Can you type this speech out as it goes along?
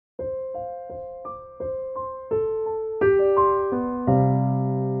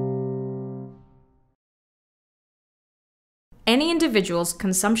Any individual's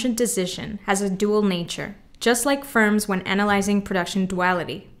consumption decision has a dual nature, just like firms when analyzing production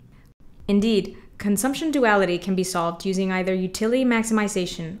duality. Indeed, consumption duality can be solved using either utility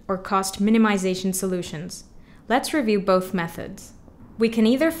maximization or cost minimization solutions. Let's review both methods. We can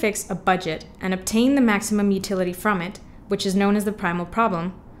either fix a budget and obtain the maximum utility from it, which is known as the primal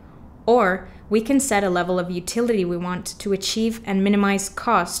problem, or we can set a level of utility we want to achieve and minimize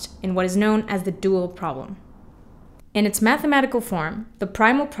cost in what is known as the dual problem. In its mathematical form, the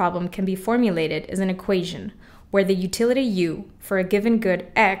primal problem can be formulated as an equation where the utility U for a given good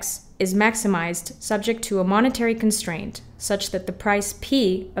X is maximized subject to a monetary constraint such that the price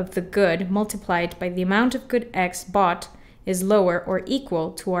P of the good multiplied by the amount of good X bought is lower or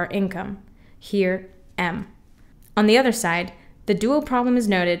equal to our income, here M. On the other side, the dual problem is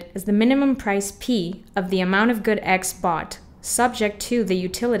noted as the minimum price P of the amount of good X bought, subject to the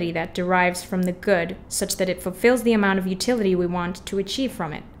utility that derives from the good such that it fulfills the amount of utility we want to achieve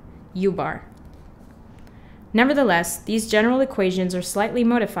from it, U bar. Nevertheless, these general equations are slightly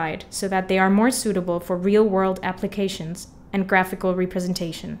modified so that they are more suitable for real-world applications and graphical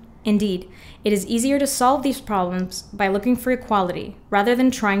representation. Indeed, it is easier to solve these problems by looking for equality rather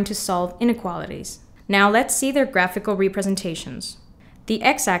than trying to solve inequalities. Now let's see their graphical representations. The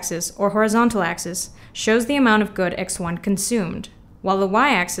x-axis, or horizontal axis, shows the amount of good x1 consumed, while the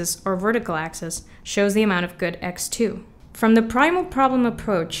y-axis, or vertical axis, shows the amount of good x2. From the primal problem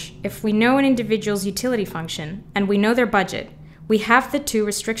approach, if we know an individual's utility function and we know their budget, we have the two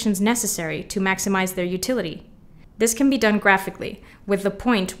restrictions necessary to maximize their utility. This can be done graphically, with the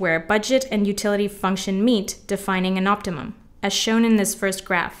point where budget and utility function meet defining an optimum, as shown in this first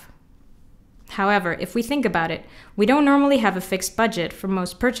graph. However, if we think about it, we don't normally have a fixed budget for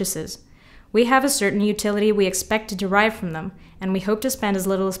most purchases. We have a certain utility we expect to derive from them, and we hope to spend as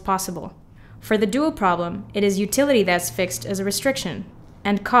little as possible. For the dual problem, it is utility that's fixed as a restriction,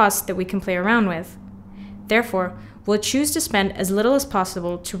 and cost that we can play around with. Therefore, we'll choose to spend as little as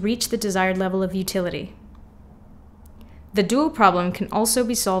possible to reach the desired level of utility. The dual problem can also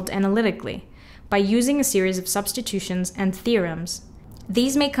be solved analytically, by using a series of substitutions and theorems.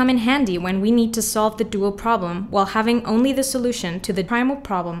 These may come in handy when we need to solve the dual problem while having only the solution to the primal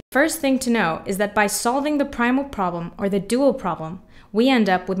problem. First thing to know is that by solving the primal problem or the dual problem, we end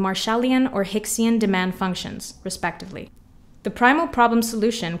up with Marshallian or Hicksian demand functions, respectively. The primal problem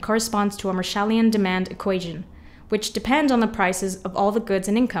solution corresponds to a Marshallian demand equation, which depends on the prices of all the goods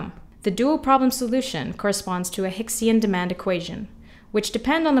and income. The dual problem solution corresponds to a Hicksian demand equation, which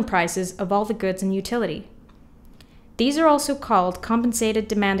depend on the prices of all the goods and utility. These are also called compensated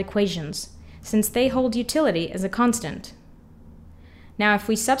demand equations, since they hold utility as a constant. Now, if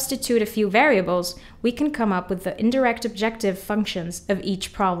we substitute a few variables, we can come up with the indirect objective functions of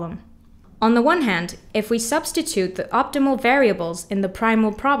each problem. On the one hand, if we substitute the optimal variables in the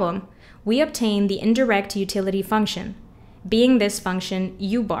primal problem, we obtain the indirect utility function, being this function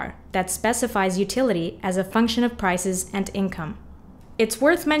U bar that specifies utility as a function of prices and income. It's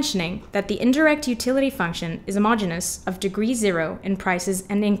worth mentioning that the indirect utility function is homogeneous of degree 0 in prices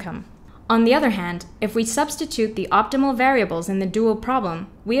and income. On the other hand, if we substitute the optimal variables in the dual problem,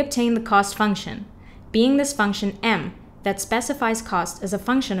 we obtain the cost function, being this function M that specifies cost as a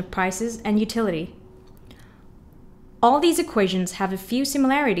function of prices and utility. All these equations have a few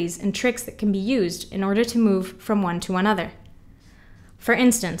similarities and tricks that can be used in order to move from one to another. For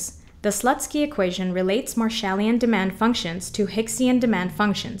instance, the Slutsky equation relates Marshallian demand functions to Hicksian demand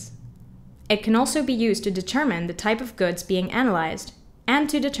functions. It can also be used to determine the type of goods being analyzed, and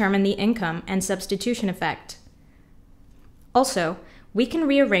to determine the income and substitution effect. Also, we can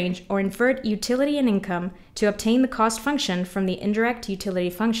rearrange or invert utility and income to obtain the cost function from the indirect utility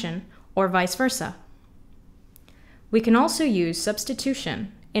function, or vice versa. We can also use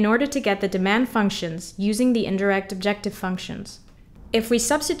substitution in order to get the demand functions using the indirect objective functions. If we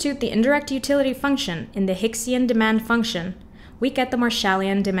substitute the indirect utility function in the Hicksian demand function, we get the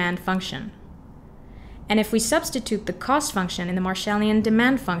Marshallian demand function. And if we substitute the cost function in the Marshallian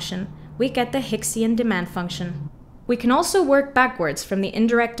demand function, we get the Hicksian demand function. We can also work backwards from the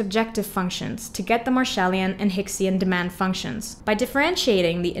indirect objective functions to get the Marshallian and Hicksian demand functions by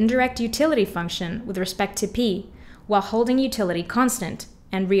differentiating the indirect utility function with respect to P while holding utility constant,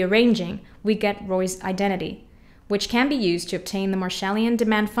 and rearranging, we get Roy's identity, which can be used to obtain the Marshallian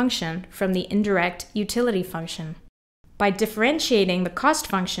demand function from the indirect utility function. By differentiating the cost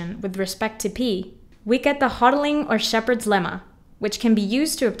function with respect to P, we get the Hodling or Shephard's lemma, which can be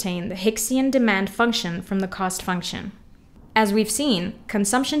used to obtain the Hicksian demand function from the cost function. As we've seen,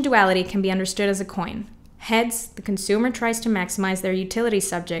 consumption duality can be understood as a coin. Heads, the consumer tries to maximize their utility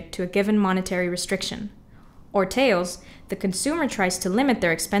subject to a given monetary restriction. Or tails, the consumer tries to limit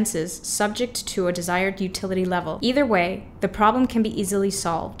their expenses subject to a desired utility level. Either way, the problem can be easily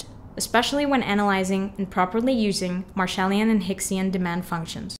solved, especially when analyzing and properly using Marshallian and Hicksian demand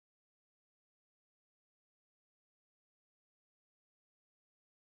functions.